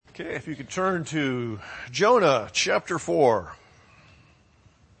Okay, if you could turn to Jonah chapter 4.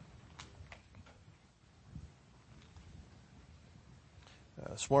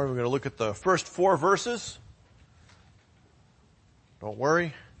 This morning we're going to look at the first 4 verses. Don't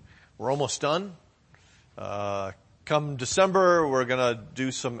worry, we're almost done. Come December, we're going to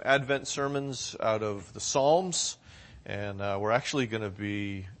do some Advent sermons out of the Psalms, and we're actually going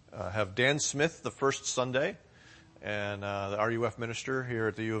to have Dan Smith the first Sunday, and the RUF minister here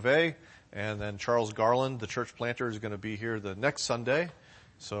at the U of A, and then Charles Garland, the church planter, is going to be here the next Sunday.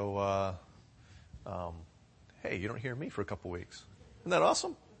 So, hey, you don't hear me for a couple weeks. Isn't that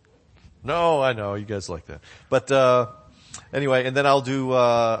awesome? No, I know, you guys like that. But anyway, and then I'll do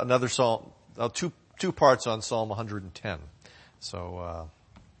another psalm, two parts on Psalm 110. So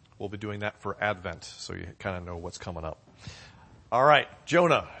we'll be doing that for Advent, so you kind of know what's coming up. All right,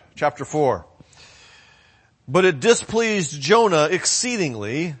 Jonah, chapter 4. But it displeased Jonah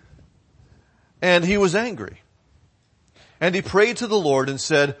exceedingly, and he was angry. And he prayed to the Lord and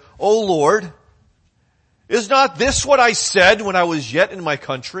said, O Lord, is not this what I said when I was yet in my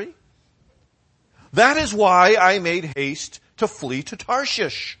country? That is why I made haste to flee to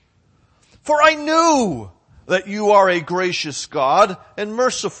Tarshish. For I knew that you are a gracious God and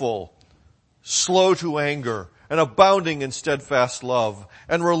merciful, slow to anger and abounding in steadfast love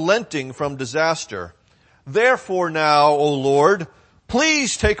and relenting from disaster. Therefore now, O Lord,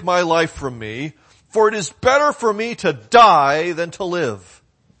 please take my life from me, for it is better for me to die than to live.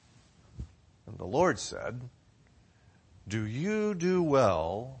 And the Lord said, do you do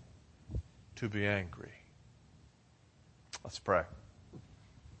well to be angry? Let's pray.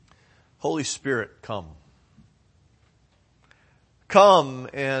 Holy Spirit, come. Come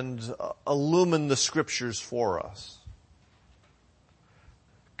and illumine the scriptures for us.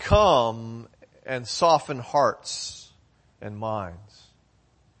 Come and soften hearts and minds.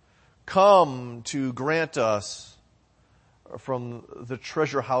 Come to grant us from the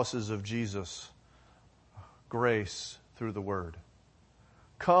treasure houses of Jesus grace through the Word.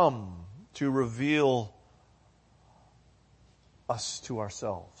 Come to reveal us to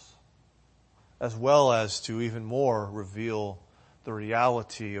ourselves, as well as to even more reveal the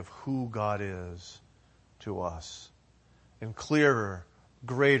reality of who God is to us in clearer,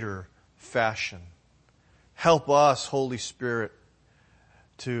 greater fashion. Help us, Holy Spirit,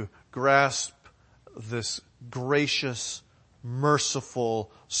 to grasp this gracious,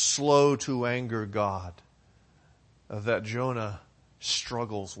 merciful, slow to anger God that Jonah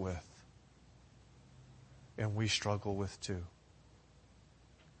struggles with, and we struggle with too.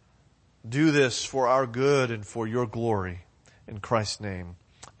 Do this for our good and for your glory. In Christ's name,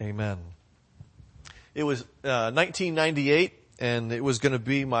 amen. It was 1998, and it was going to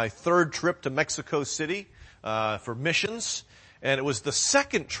be my 3rd trip to Mexico City for missions. And it was the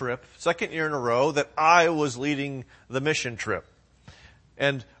second year in a row, that I was leading the mission trip.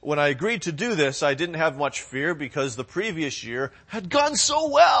 And when I agreed to do this, I didn't have much fear because the previous year had gone so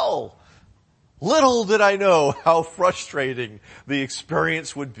well. Little did I know how frustrating the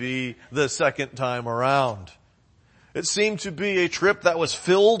experience would be the second time around. It seemed to be a trip that was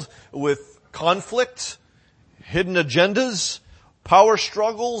filled with conflict, hidden agendas, power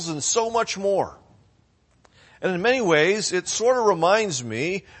struggles, and so much more. And in many ways, it sort of reminds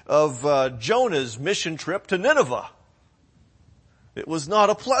me of Jonah's mission trip to Nineveh. It was not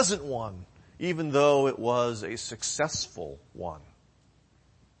a pleasant one, even though it was a successful one.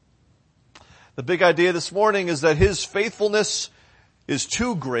 The big idea this morning is that his faithfulness is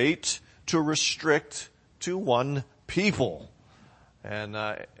too great to restrict to one people. And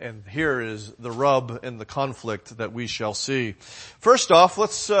here is the rub and the conflict that we shall see. First off,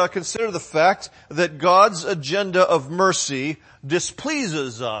 let's consider the fact that God's agenda of mercy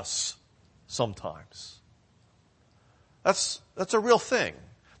displeases us sometimes. That's a real thing.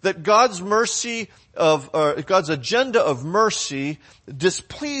 That God's God's agenda of mercy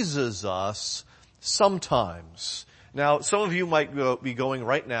displeases us sometimes. Now, some of you might be going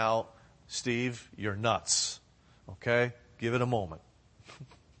right now, Steve, you're nuts. Okay? Give it a moment.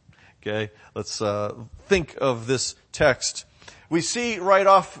 Okay? Let's think of this text. We see right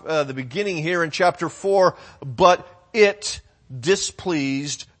off the beginning here in chapter 4, but it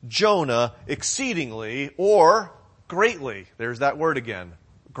displeased Jonah exceedingly, or greatly. There's that word again,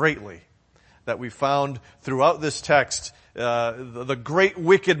 greatly, that we found throughout this text. The great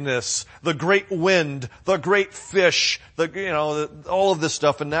wickedness, the great wind, the great fish, all of this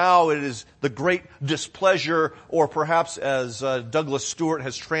stuff. And now it is the great displeasure, or perhaps as Douglas Stewart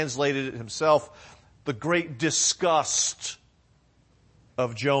has translated it himself, the great disgust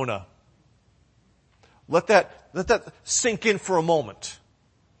of Jonah. Let that sink in for a moment.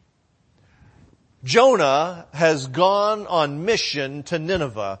 Jonah has gone on mission to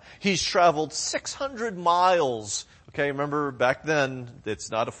Nineveh. He's traveled 600 miles. Okay, remember back then,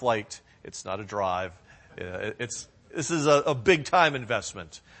 it's not a flight. It's not a drive. This is a big time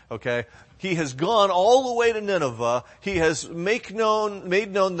investment. Okay, he has gone all the way to Nineveh. He has made known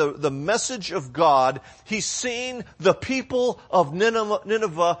the message of God. He's seen the people of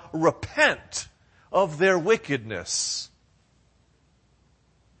Nineveh repent of their wickedness.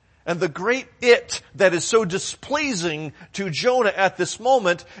 And the great it that is so displeasing to Jonah at this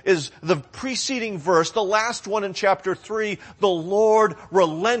moment is the preceding verse, the last one in chapter 3. The Lord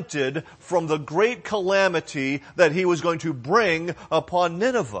relented from the great calamity that he was going to bring upon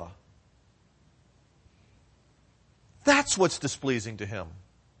Nineveh. That's what's displeasing to him.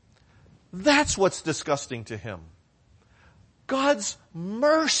 That's what's disgusting to him. God's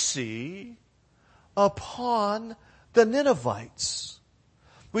mercy upon the Ninevites.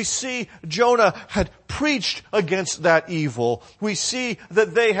 We see Jonah had preached against that evil. We see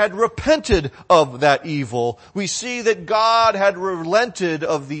that they had repented of that evil. We see that God had relented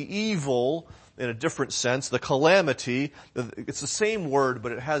of the evil in a different sense, the calamity. It's the same word,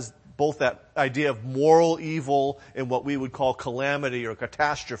 but it has both that idea of moral evil and what we would call calamity or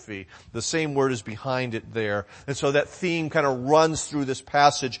catastrophe. The same word is behind it there. And so that theme kind of runs through this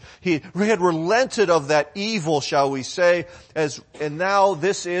passage. He had relented of that evil, shall we say, and now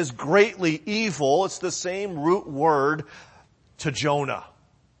this is greatly evil. It's the same root word to Jonah.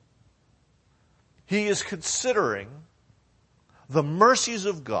 He is considering the mercies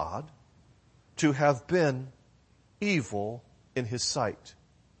of God to have been evil in his sight.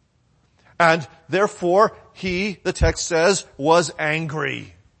 And therefore, he, the text says, was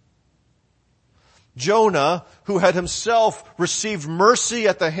angry. Jonah, who had himself received mercy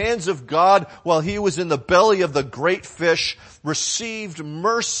at the hands of God while he was in the belly of the great fish, received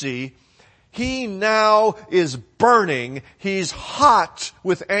mercy. He now is burning. He's hot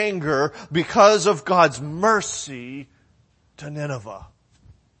with anger because of God's mercy to Nineveh.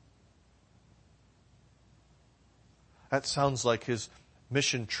 That sounds like his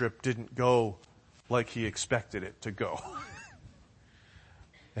mission trip didn't go like he expected it to go.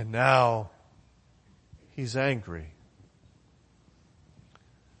 And now he's angry.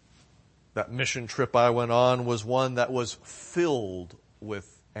 That mission trip I went on was one that was filled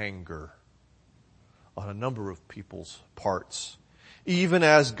with anger on a number of people's parts. Even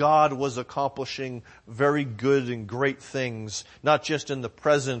as God was accomplishing very good and great things, not just in the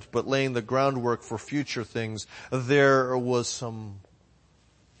present, but laying the groundwork for future things, there was some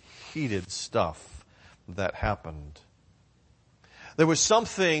heated stuff that happened. There was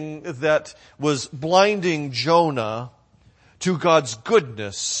something that was blinding Jonah to God's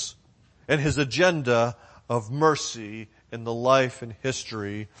goodness and his agenda of mercy in the life and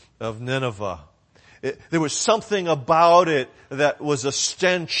history of Nineveh. There was something about it that was a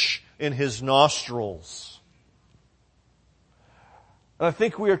stench in his nostrils. And I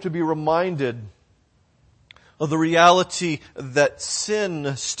think we are to be reminded of the reality that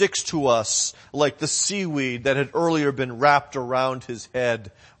sin sticks to us like the seaweed that had earlier been wrapped around his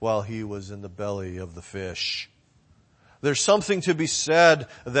head while he was in the belly of the fish. There's something to be said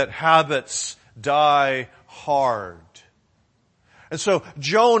that habits die hard. And so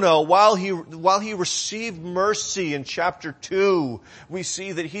Jonah, while he received mercy in chapter 2, we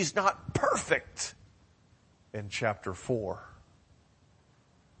see that he's not perfect in chapter 4.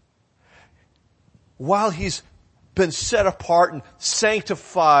 While he's been set apart and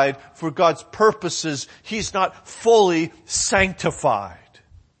sanctified for God's purposes, he's not fully sanctified.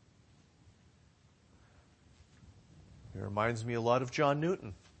 It reminds me a lot of John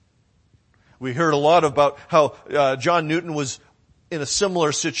Newton. We heard a lot about how John Newton was in a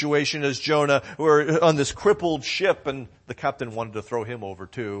similar situation as Jonah, where on this crippled ship, and the captain wanted to throw him over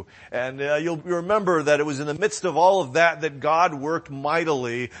too. And you'll remember that it was in the midst of all of that God worked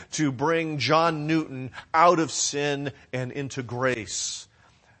mightily to bring John Newton out of sin and into grace.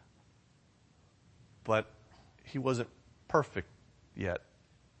 But he wasn't perfect yet.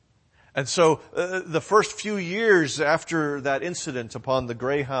 And so the first few years after that incident upon the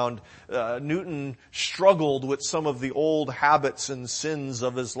Greyhound, Newton struggled with some of the old habits and sins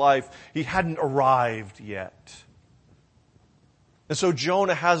of his life. He hadn't arrived yet. And so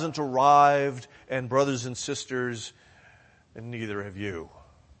Jonah hasn't arrived, and brothers and sisters, and neither have you.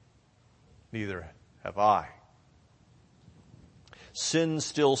 Neither have I. Sin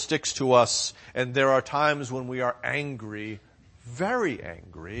still sticks to us, and there are times when we are angry, very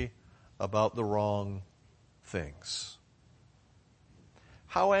angry, about the wrong things.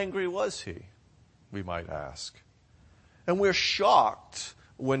 How angry was he, we might ask? And we're shocked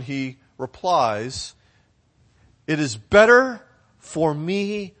when he replies, "It is better for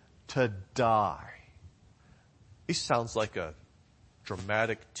me to die." He sounds like a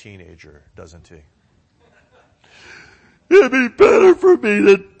dramatic teenager, doesn't he? "It'd be better for me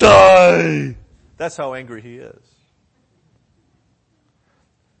to die." That's how angry he is.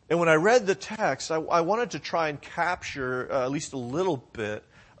 And when I read the text, I wanted to try and capture at least a little bit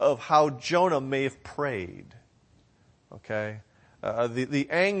of how Jonah may have prayed. Okay? The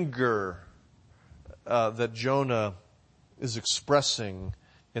anger that Jonah is expressing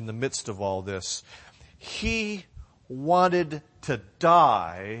in the midst of all this. He wanted to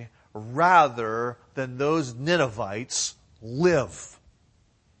die rather than those Ninevites live.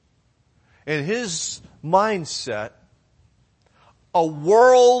 In his mindset, a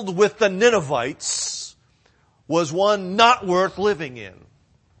world with the Ninevites was one not worth living in.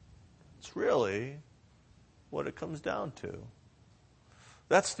 It's really what it comes down to.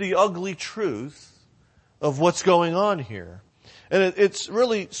 That's the ugly truth of what's going on here. And it's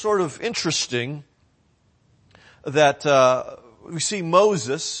really sort of interesting that we see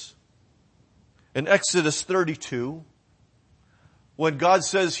Moses in Exodus 32, when God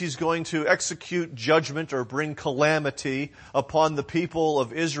says He's going to execute judgment or bring calamity upon the people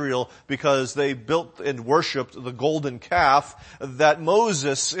of Israel because they built and worshipped the golden calf, that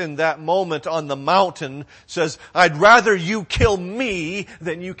Moses in that moment on the mountain says, "I'd rather you kill me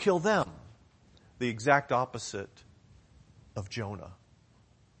than you kill them." The exact opposite of Jonah.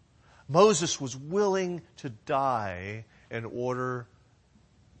 Moses was willing to die in order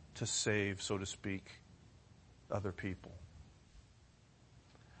to save, so to speak, other people.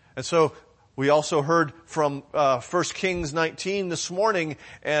 And so we also heard from 1 Kings 19 this morning,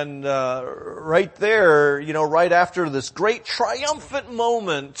 and right there, right after this great triumphant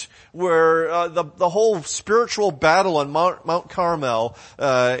moment where the whole spiritual battle on Mount Carmel,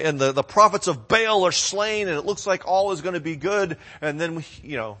 and the prophets of Baal are slain, and it looks like all is going to be good, and then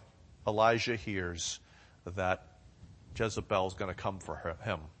Elijah hears that Jezebel's going to come for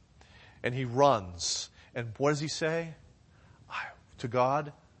him. And he runs. And what does he say? To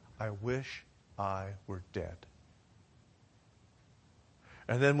God, "I wish I were dead."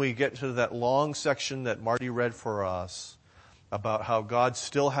 And then we get to that long section that Marty read for us about how God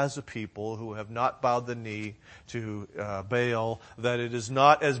still has a people who have not bowed the knee to Baal, that it is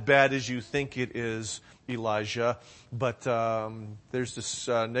not as bad as you think it is, Elijah, but there's this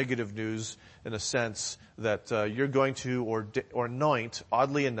negative news in a sense that you're going to anoint,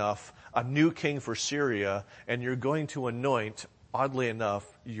 oddly enough, a new king for Syria, and you're going to anoint, oddly enough,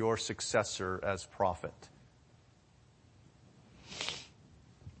 your successor as prophet.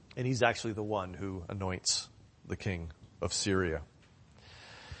 And he's actually the one who anoints the king of Syria.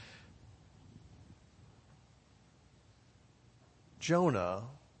 Jonah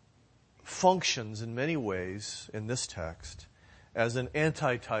functions in many ways in this text as an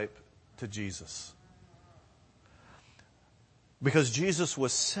antitype to Jesus. Because Jesus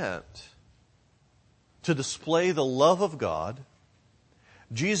was sent to display the love of God.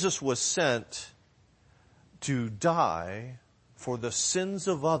 Jesus was sent to die for the sins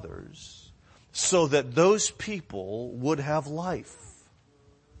of others so that those people would have life.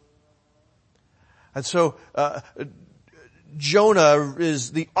 And so Jonah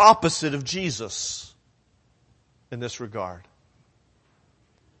is the opposite of Jesus in this regard.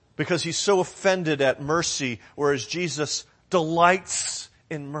 Because he's so offended at mercy, whereas Jesus delights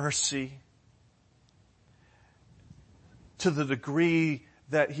in mercy to the degree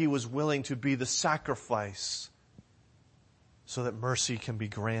that he was willing to be the sacrifice so that mercy can be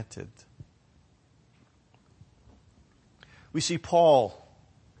granted. We see Paul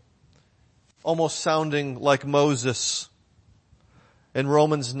almost sounding like Moses in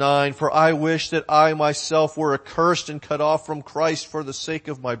Romans 9, "For I wish that I myself were accursed and cut off from Christ for the sake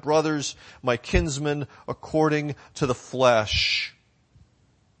of my brothers, my kinsmen, according to the flesh."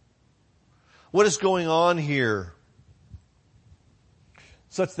 What is going on here?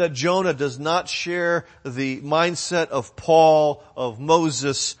 Such that Jonah does not share the mindset of Paul, of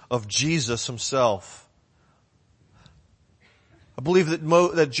Moses, of Jesus himself. I believe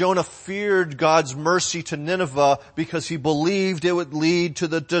that Jonah feared God's mercy to Nineveh because he believed it would lead to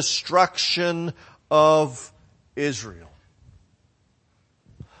the destruction of Israel.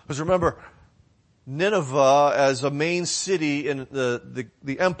 Because remember, Nineveh as a main city in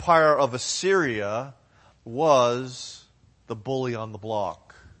the empire of Assyria was the bully on the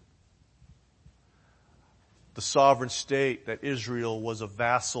block. The sovereign state that Israel was a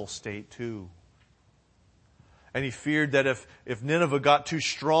vassal state to. And he feared that if Nineveh got too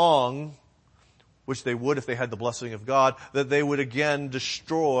strong, which they would if they had the blessing of God, that they would again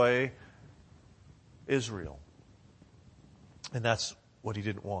destroy Israel. And that's what he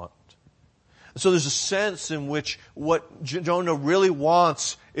didn't want. So there's a sense in which what Jonah really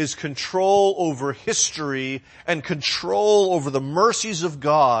wants is control over history and control over the mercies of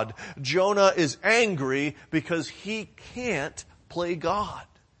God. Jonah is angry because he can't play God.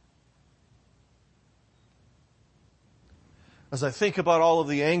 As I think about all of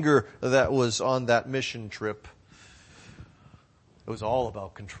the anger that was on that mission trip, it was all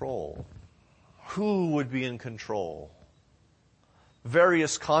about control. Who would be in control?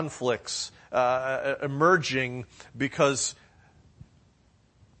 Various conflicts emerging because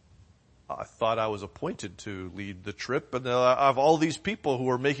I thought I was appointed to lead the trip, and I have all these people who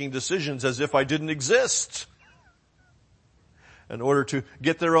are making decisions as if I didn't exist in order to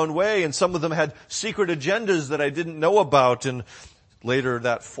get their own way, and some of them had secret agendas that I didn't know about, and later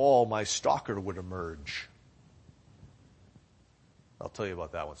that fall my stalker would emerge. I'll tell you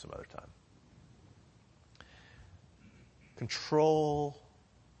about that one some other time. Control,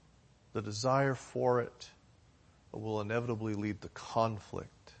 the desire for it, will inevitably lead to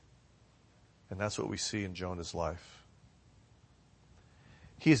conflict. And that's what we see in Jonah's life.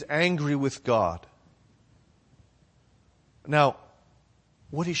 He is angry with God. Now,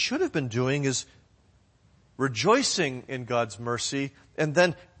 what he should have been doing is rejoicing in God's mercy and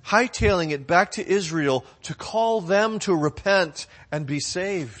then hightailing it back to Israel to call them to repent and be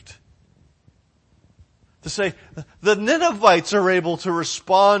saved. To say, the Ninevites are able to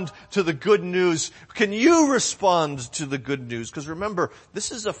respond to the good news. Can you respond to the good news? Because remember,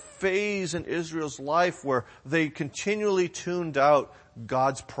 this is a phase in Israel's life where they continually tuned out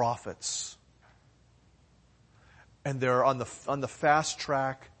God's prophets. And they're on the fast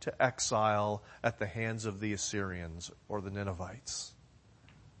track to exile at the hands of the Assyrians or the Ninevites.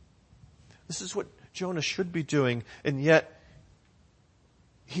 This is what Jonah should be doing, and yet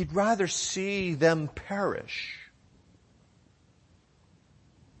he'd rather see them perish.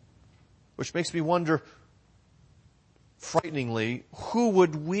 Which makes me wonder, frighteningly, who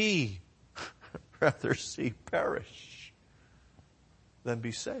would we rather see perish than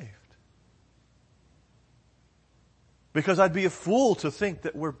be saved? Because I'd be a fool to think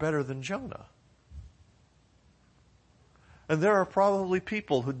that we're better than Jonah. And there are probably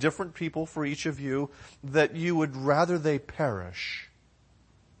different people for each of you, that you would rather they perish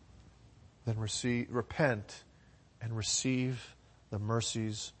than repent and receive the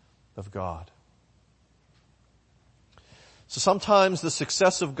mercies of God. So sometimes the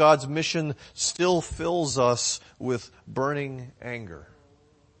success of God's mission still fills us with burning anger.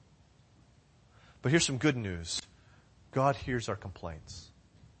 But here's some good news. God hears our complaints.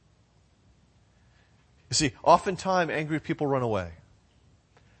 You see, oftentimes angry people run away.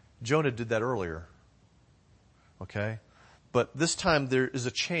 Jonah did that earlier. Okay? But this time there is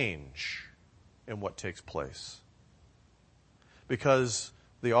a change in what takes place. Because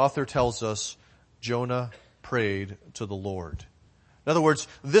the author tells us Jonah prayed to the Lord. In other words,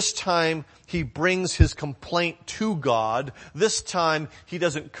 this time he brings his complaint to God. This time he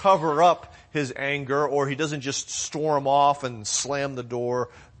doesn't cover up his anger, or he doesn't just storm off and slam the door,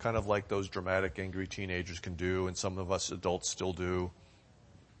 kind of like those dramatic angry teenagers can do, and some of us adults still do.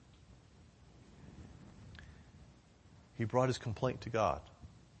 He brought his complaint to God.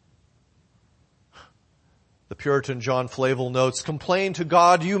 The Puritan John Flavel notes, "Complain to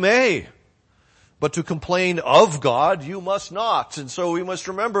God you may, but to complain of God you must not." And so we must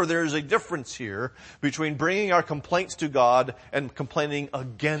remember there is a difference here between bringing our complaints to God and complaining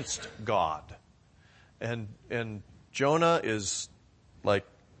against God. And Jonah is like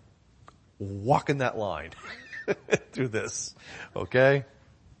walking that line through this. Okay?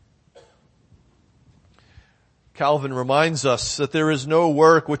 Calvin reminds us that there is no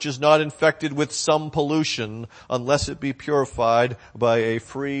work which is not infected with some pollution unless it be purified by a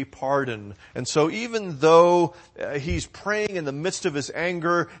free pardon. And so even though he's praying in the midst of his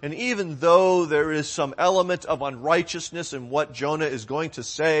anger, and even though there is some element of unrighteousness in what Jonah is going to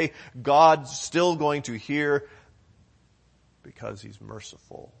say, God's still going to hear because he's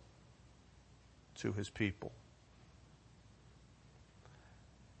merciful to his people.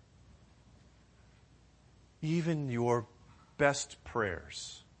 Even your best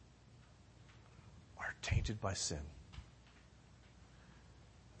prayers are tainted by sin.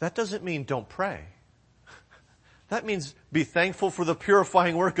 That doesn't mean don't pray. That means be thankful for the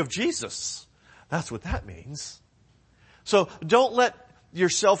purifying work of Jesus. That's what that means. So don't let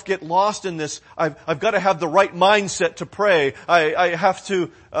yourself get lost in this, I've got to have the right mindset to pray. I have to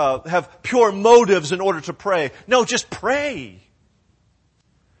have pure motives in order to pray. No, just pray.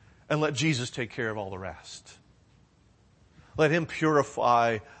 And let Jesus take care of all the rest. Let him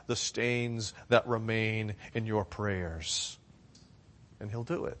purify the stains that remain in your prayers. And He'll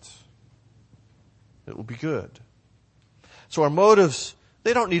do it. It will be good. So our motives,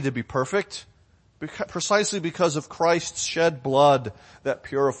 they don't need to be perfect, precisely because of Christ's shed blood that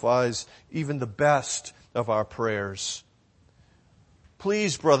purifies even the best of our prayers.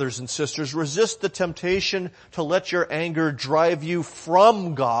 Please, brothers and sisters, resist the temptation to let your anger drive you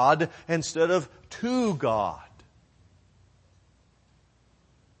from God instead of to God.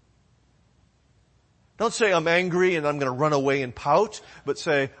 Don't say, I'm angry and I'm going to run away and pout, but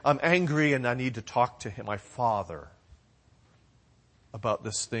say, I'm angry and I need to talk to Him, my Father, about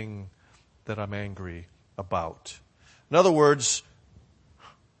this thing that I'm angry about. In other words,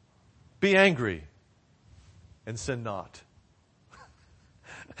 be angry and sin not.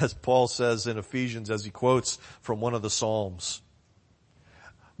 As Paul says in Ephesians as he quotes from one of the Psalms.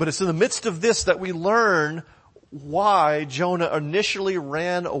 But it's in the midst of this that we learn why Jonah initially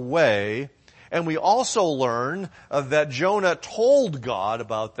ran away. And we also learn that Jonah told God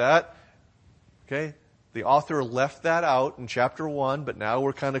about that. Okay? The author left that out in chapter 1, but now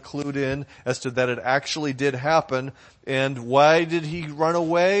we're kind of clued in as to that it actually did happen. And why did he run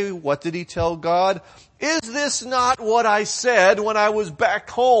away? What did he tell God? Is this not what I said when I was back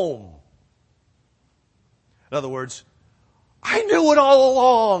home? In other words, I knew it all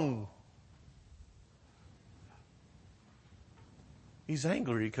along. He's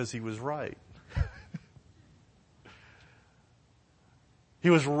angry because he was right. He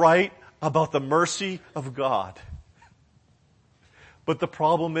was right about the mercy of God. But the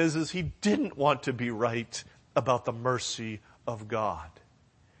problem is he didn't want to be right about the mercy of God.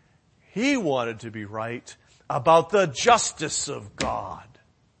 He wanted to be right about the justice of God.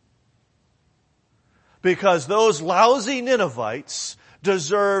 Because those lousy Ninevites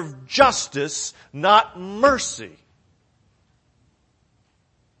deserve justice, not mercy.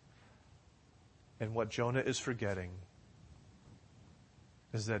 And what Jonah is forgetting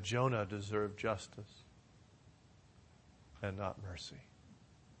is that Jonah deserved justice and not mercy.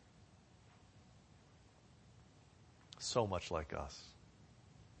 So much like us.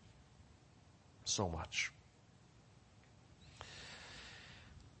 So much.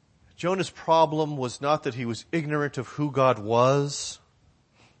 Jonah's problem was not that he was ignorant of who God was.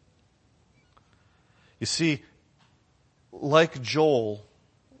 You see, like Joel,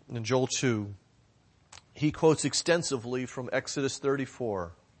 in Joel 2, he quotes extensively from Exodus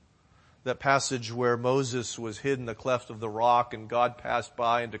 34, that passage where Moses was hid in the cleft of the rock and God passed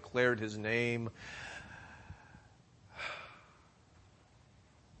by and declared His name,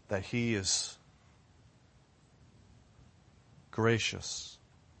 that He is gracious,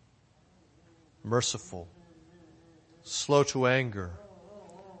 merciful, slow to anger,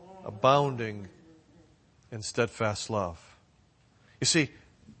 abounding in steadfast love. You see,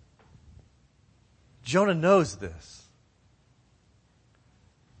 Jonah knows this.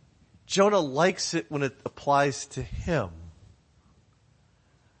 Jonah likes it when it applies to him.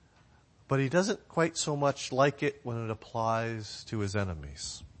 But he doesn't quite so much like it when it applies to his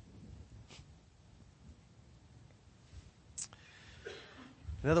enemies.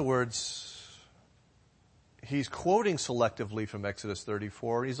 In other words, he's quoting selectively from Exodus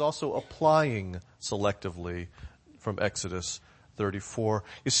 34. He's also applying selectively from Exodus 34.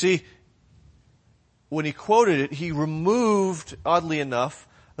 You see, when he quoted it, he removed, oddly enough,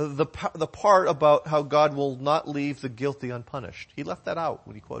 the part about how God will not leave the guilty unpunished. He left that out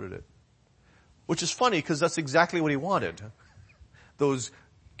when he quoted it. Which is funny because that's exactly what he wanted. Those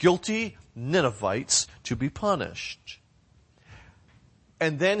guilty Ninevites to be punished.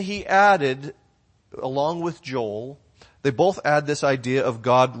 And then he added, along with Joel, they both add this idea of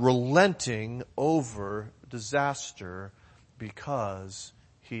God relenting over disaster because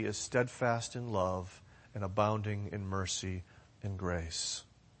He is steadfast in love and abounding in mercy and grace.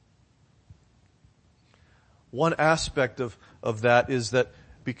 One aspect of that is that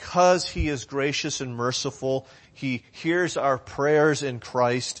because He is gracious and merciful, He hears our prayers in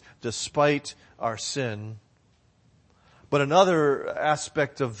Christ despite our sin. But another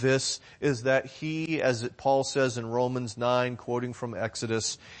aspect of this is that He, as Paul says in Romans 9, quoting from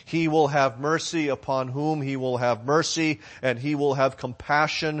Exodus, He will have mercy upon whom He will have mercy, and He will have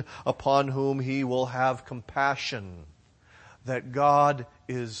compassion upon whom He will have compassion. That God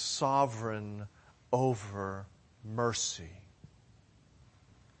is sovereign over mercy.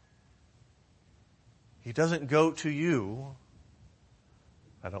 He doesn't go to you.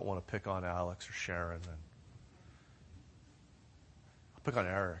 I don't want to pick on Alex or Sharon. I'll pick on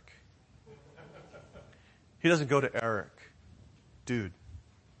Eric. He doesn't go to Eric. Dude,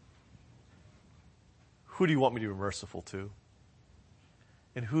 who do you want me to be merciful to?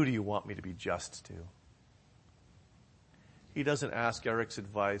 And who do you want me to be just to? He doesn't ask Eric's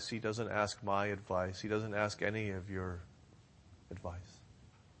advice. He doesn't ask my advice. He doesn't ask any of your advice.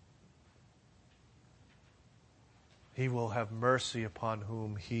 He will have mercy upon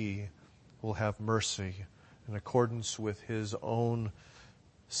whom he will have mercy in accordance with his own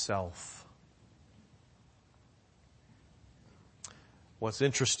self. What's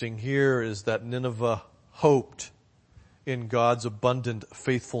interesting here is that Nineveh hoped in God's abundant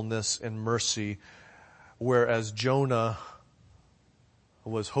faithfulness and mercy, whereas Jonah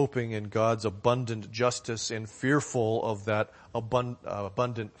was hoping in God's abundant justice and fearful of that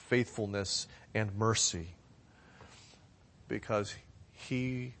abundant faithfulness and mercy, because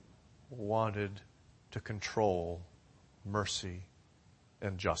he wanted to control mercy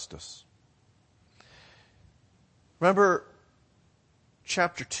and justice. Remember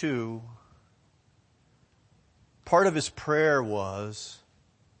chapter 2, part of his prayer was,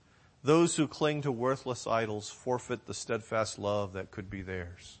 those who cling to worthless idols forfeit the steadfast love that could be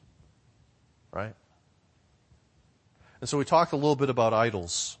theirs. Right? And so we talked a little bit about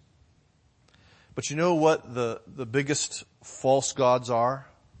idols. But you know what the biggest false gods are?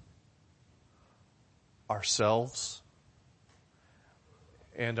 Ourselves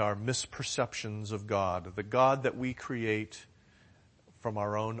and our misperceptions of God. The God that we create from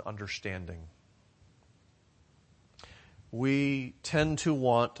our own understanding. We tend to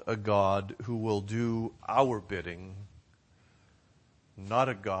want a God who will do our bidding, not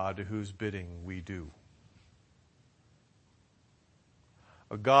a God whose bidding we do.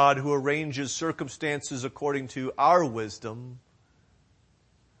 A God who arranges circumstances according to our wisdom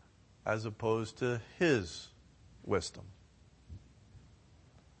as opposed to his wisdom.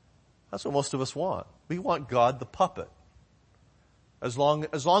 That's what most of us want. We want God the puppet. As long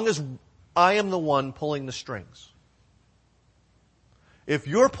as I am the one pulling the strings. If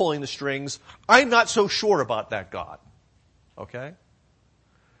you're pulling the strings, I'm not so sure about that God. Okay?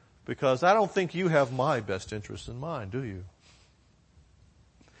 Because I don't think you have my best interest in mind, do you?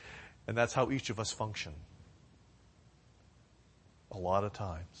 And that's how each of us function. A lot of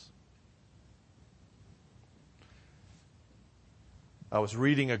times. I was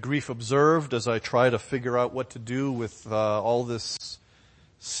reading A Grief Observed as I try to figure out what to do with all this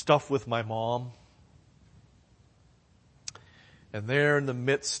stuff with my mom. And there in the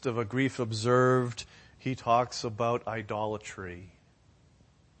midst of A Grief Observed, he talks about idolatry.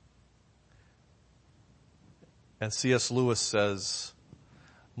 And C.S. Lewis says,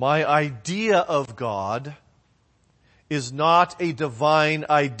 my idea of God is not a divine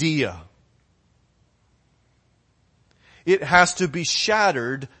idea. It has to be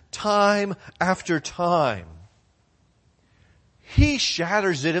shattered time after time. He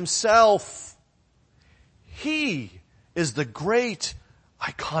shatters it himself. He is the great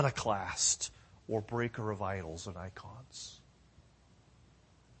iconoclast or breaker of idols and icons.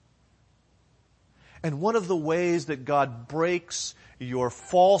 And one of the ways that God breaks your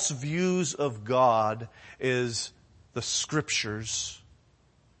false views of God is the Scriptures.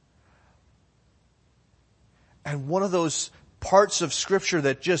 And one of those parts of Scripture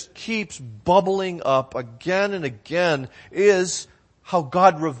that just keeps bubbling up again and again is how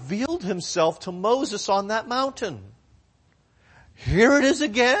God revealed himself to Moses on that mountain. Here it is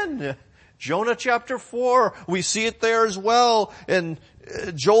again. Jonah chapter 4, we see it there as well. In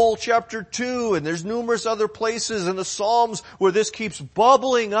Joel chapter 2, and there's numerous other places in the Psalms where this keeps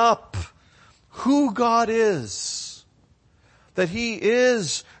bubbling up. Who God is. That he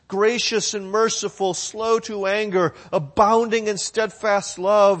is gracious and merciful, slow to anger, abounding in steadfast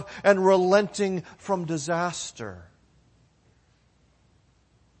love, and relenting from disaster.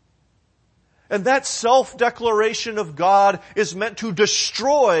 And that self-declaration of God is meant to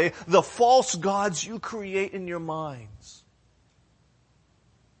destroy the false gods you create in your minds.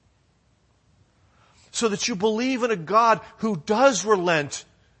 So that you believe in a God who does relent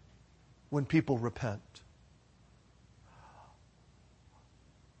when people repent.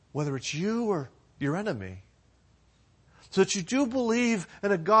 Whether it's you or your enemy. So that you do believe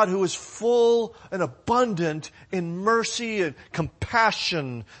in a God who is full and abundant in mercy and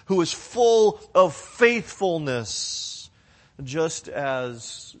compassion, who is full of faithfulness, just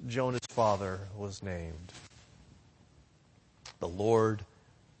as Jonah's father was named. The Lord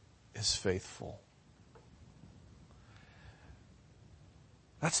is faithful.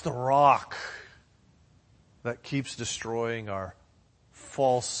 That's the rock that keeps destroying our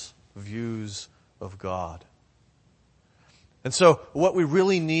false views of God. And so what we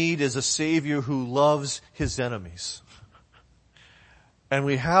really need is a Savior who loves his enemies. And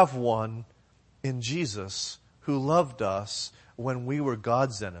we have one in Jesus who loved us when we were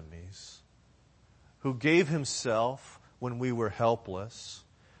God's enemies, who gave himself when we were helpless,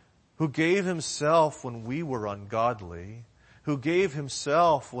 who gave himself when we were ungodly, who gave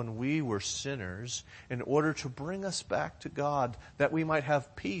himself when we were sinners in order to bring us back to God, that we might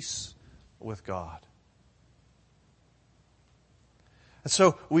have peace with God. And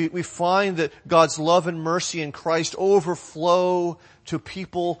so we find that God's love and mercy in Christ overflow to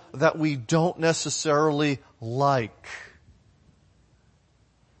people that we don't necessarily like.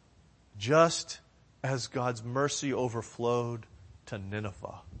 Just as God's mercy overflowed to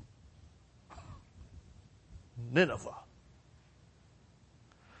Nineveh. Nineveh.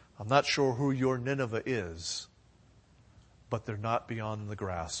 I'm not sure who your Nineveh is, but they're not beyond the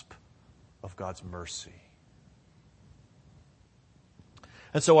grasp of God's mercy.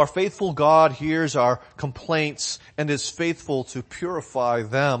 And so our faithful God hears our complaints and is faithful to purify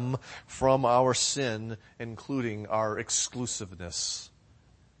them from our sin, including our exclusiveness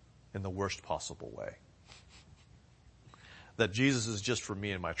in the worst possible way. That Jesus is just for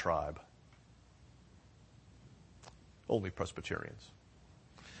me and my tribe. Only Presbyterians.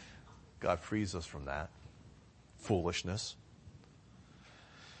 God frees us from that foolishness.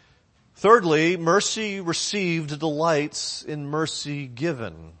 Thirdly, mercy received delights in mercy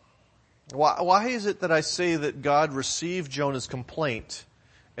given. Why is it that I say that God received Jonah's complaint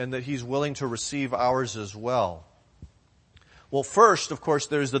and that he's willing to receive ours as well? Well, first, of course,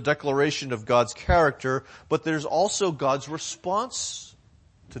 there's the declaration of God's character, but there's also God's response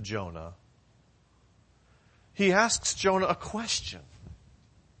to Jonah. He asks Jonah a question.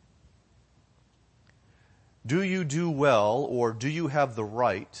 Do you do well, or do you have the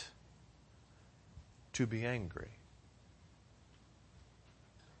right to be angry?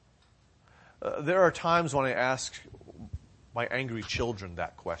 There are times when I ask my angry children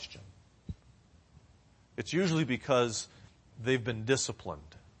that question. It's usually because they've been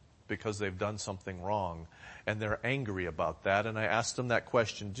disciplined, because they've done something wrong, and they're angry about that. And I ask them that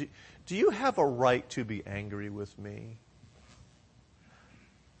question, do you have a right to be angry with me?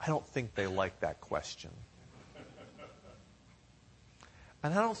 I don't think they like that question.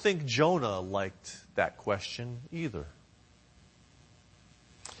 And I don't think Jonah liked that question either.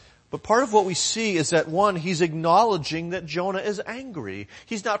 But part of what we see is that, one, he's acknowledging that Jonah is angry.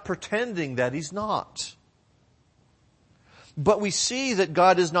 He's not pretending that he's not. But we see that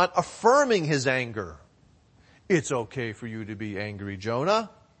God is not affirming his anger. It's okay for you to be angry, Jonah.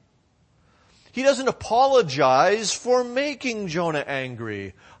 He doesn't apologize for making Jonah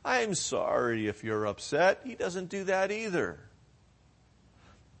angry. I'm sorry if you're upset. He doesn't do that either.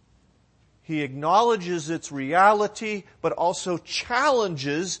 He acknowledges its reality, but also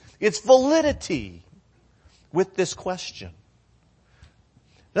challenges its validity with this question.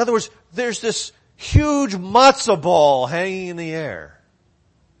 In other words, there's this huge matzo ball hanging in the air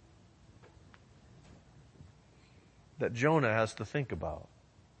that Jonah has to think about.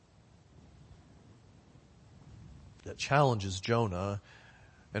 That challenges Jonah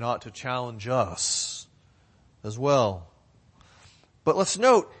and ought to challenge us as well. But let's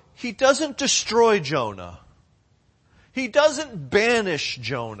note, he doesn't destroy Jonah. He doesn't banish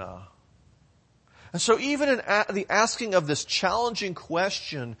Jonah. And so even in the asking of this challenging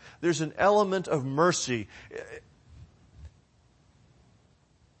question, there's an element of mercy.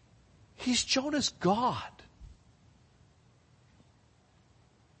 He's Jonah's God.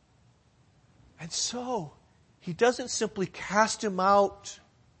 And so, he doesn't simply cast him out,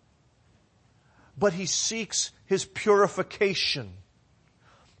 but he seeks his purification.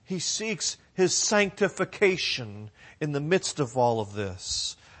 He seeks his sanctification in the midst of all of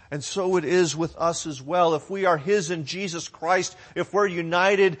this. And so it is with us as well. If we are his in Jesus Christ, if we're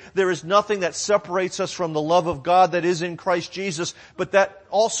united, there is nothing that separates us from the love of God that is in Christ Jesus. But that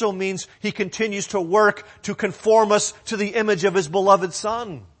also means he continues to work to conform us to the image of his beloved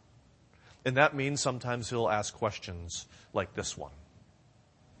Son. And that means sometimes he'll ask questions like this one.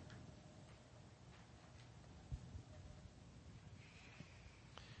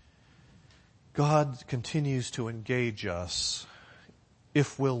 God continues to engage us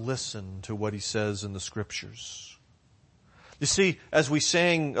if we'll listen to what he says in the Scriptures. You see, as we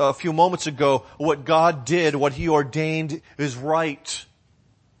sang a few moments ago, what God did, what he ordained is right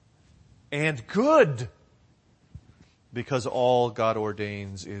and good, because all God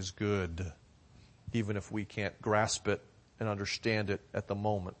ordains is good, even if we can't grasp it and understand it at the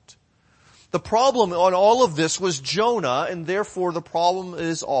moment. The problem on all of this was Jonah, and therefore the problem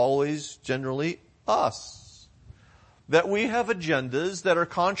is always generally us. That we have agendas that are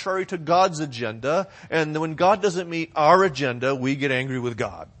contrary to God's agenda, and when God doesn't meet our agenda, we get angry with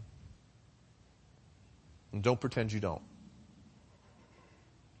God. And don't pretend you don't.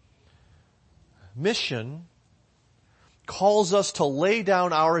 mission calls us to lay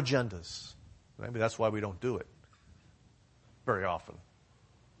down our agendas. Maybe that's why we don't do it very often.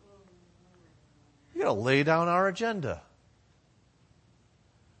 You gotta lay down our agenda.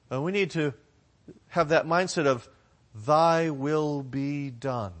 And we need to have that mindset of, thy will be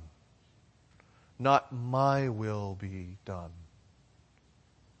done, not my will be done.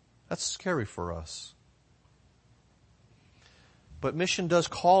 That's scary for us. But mission does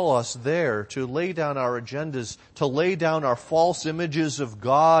call us there to lay down our agendas, to lay down our false images of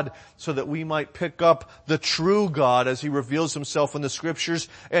God so that we might pick up the true God as He reveals Himself in the Scriptures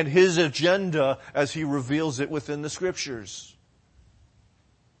and His agenda as He reveals it within the Scriptures.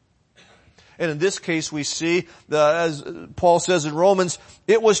 And in this case we see, as Paul says in Romans,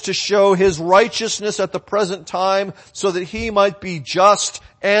 it was to show His righteousness at the present time so that He might be just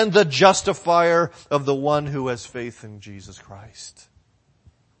and the justifier of the one who has faith in Jesus Christ.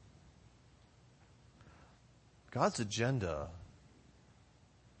 God's agenda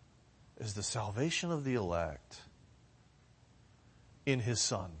is the salvation of the elect in His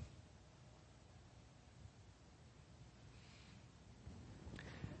Son.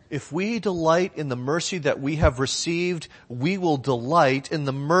 If we delight in the mercy that we have received, we will delight in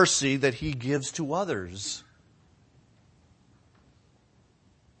the mercy that He gives to others.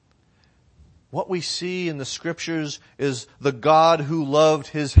 What we see in the Scriptures is the God who loved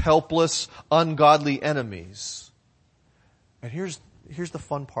His helpless, ungodly enemies. And here's the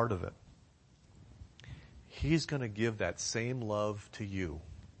fun part of it. He's going to give that same love to you.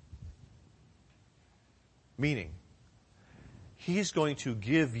 Meaning, He's going to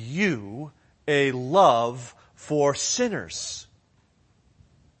give you a love for sinners.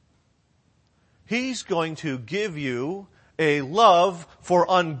 He's going to give you a love for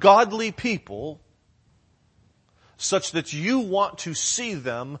ungodly people such that you want to see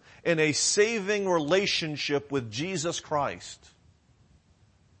them in a saving relationship with Jesus Christ.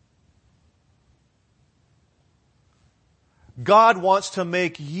 God wants to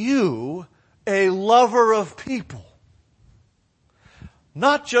make you a lover of people.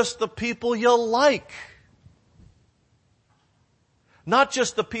 Not just the people you like. Not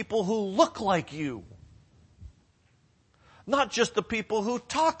just the people who look like you. Not just the people who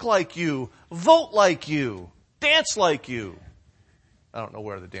talk like you, vote like you, dance like you. I don't know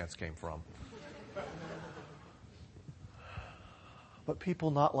where the dance came from. But people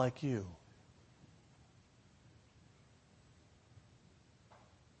not like you.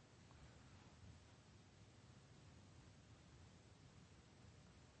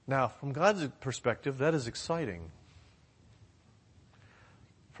 Now, from God's perspective, that is exciting.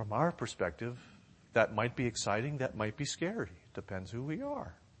 From our perspective, that might be exciting, that might be scary. Depends who we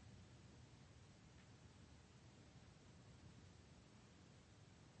are.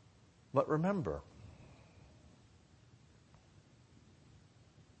 But remember,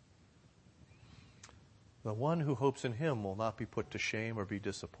 the one who hopes in Him will not be put to shame or be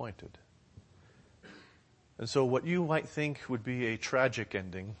disappointed. And so what you might think would be a tragic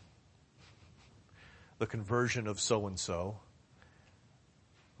ending, the conversion of so-and-so,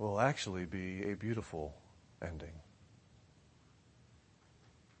 will actually be a beautiful ending.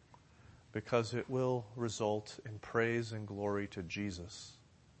 Because it will result in praise and glory to Jesus,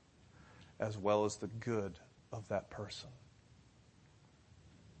 as well as the good of that person.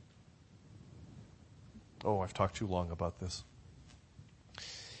 Oh, I've talked too long about this.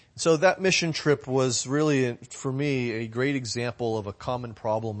 So that mission trip was really, for me, a great example of a common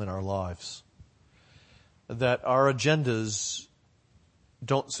problem in our lives. That our agendas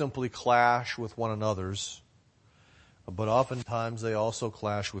don't simply clash with one another's, but oftentimes they also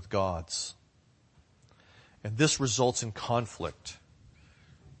clash with God's. And this results in conflict,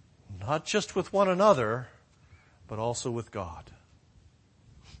 not just with one another, but also with God.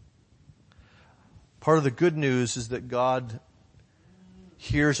 Part of the good news is that God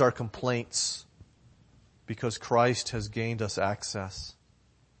hears our complaints because Christ has gained us access.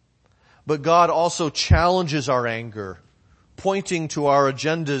 But God also challenges our anger, pointing to our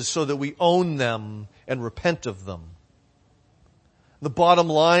agendas so that we own them and repent of them. The bottom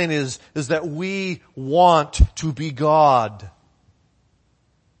line is that we want to be God.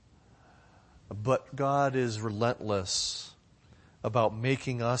 But God is relentless about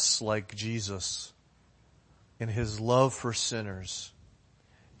making us like Jesus in His love for sinners,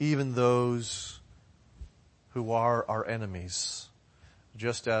 even those who are our enemies,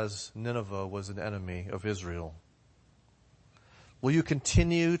 just as Nineveh was an enemy of Israel. Will you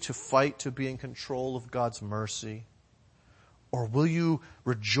continue to fight to be in control of God's mercy? Or will you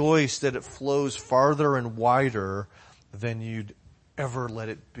rejoice that it flows farther and wider than you'd ever let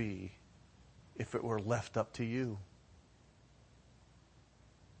it be if it were left up to you.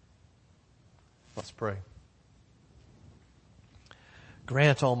 Let's pray.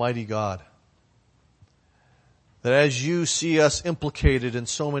 Grant, Almighty God, that as you see us implicated in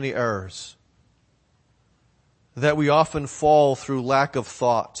so many errors, that we often fall through lack of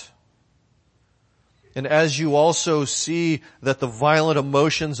thought, and as you also see that the violent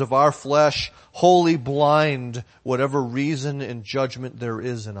emotions of our flesh wholly blind whatever reason and judgment there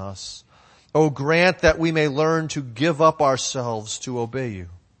is in us, oh, grant that we may learn to give up ourselves to obey you,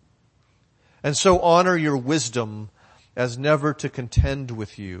 and so honor your wisdom as never to contend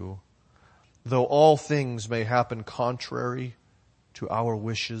with you, though all things may happen contrary to our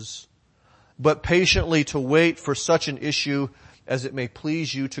wishes, but patiently to wait for such an issue as it may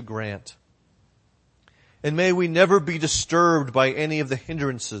please you to grant. And may we never be disturbed by any of the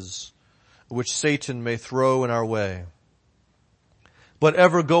hindrances which Satan may throw in our way, but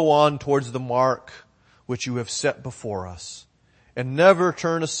ever go on towards the mark which you have set before us, and never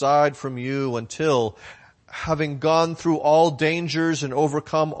turn aside from you until, having gone through all dangers and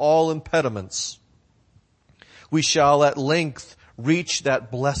overcome all impediments, we shall at length reach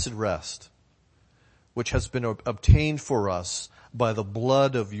that blessed rest which has been obtained for us by the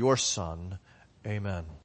blood of your Son. Amen.